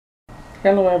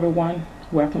Hello everyone,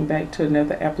 welcome back to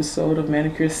another episode of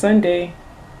Manicure Sunday.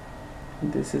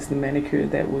 This is the manicure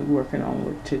that we're working on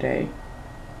with today.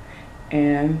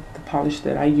 And the polish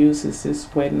that I use is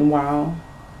this Wet n Wild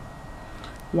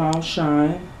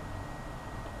Shine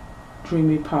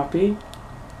Dreamy Poppy.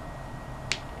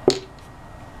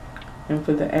 And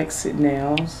for the exit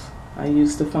nails, I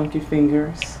use the Funky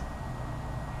Fingers.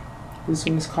 This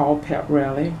one is called Pep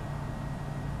Rally.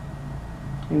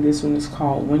 And this one is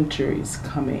called Winter is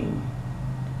Coming.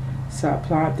 So I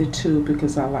applied the two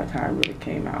because I like how it really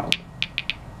came out.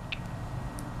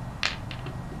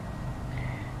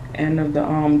 And of the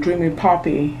Dreamy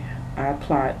Poppy, I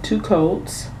applied 2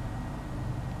 coats.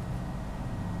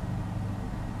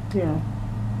 2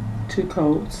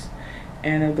 coats.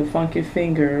 And of the Funky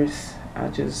Fingers, I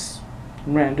just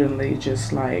randomly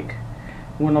like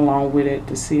went along with it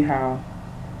to see how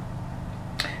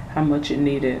much it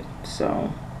needed.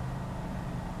 So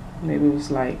maybe it was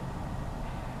like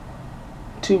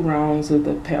 2 rounds of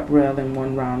the Pep Rally and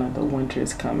 1 round of the Winter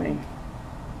is Coming.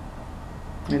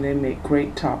 And they make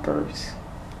great toppers.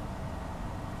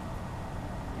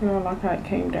 I like how it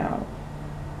came down.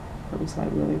 It was like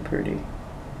really pretty.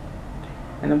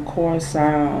 And of course,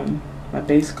 my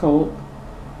base coat,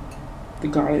 the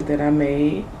garlic that I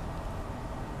made.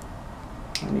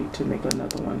 I need to make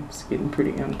another one. It's getting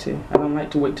pretty empty. I don't like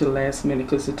to wait till the last minute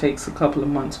because it takes a couple of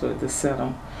months for it to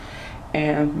settle.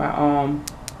 And my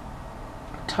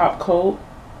top coat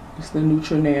is the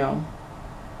Neutral Nail.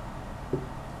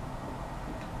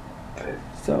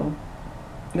 So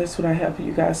that's what I have for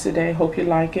you guys today. Hope you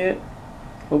like it.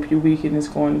 Hope your weekend is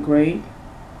going great.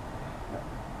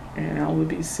 And I will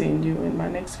be seeing you in my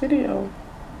next video.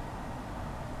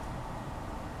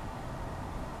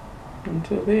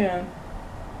 Until then,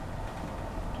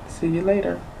 see you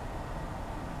later.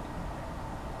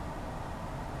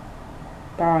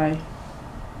 Bye.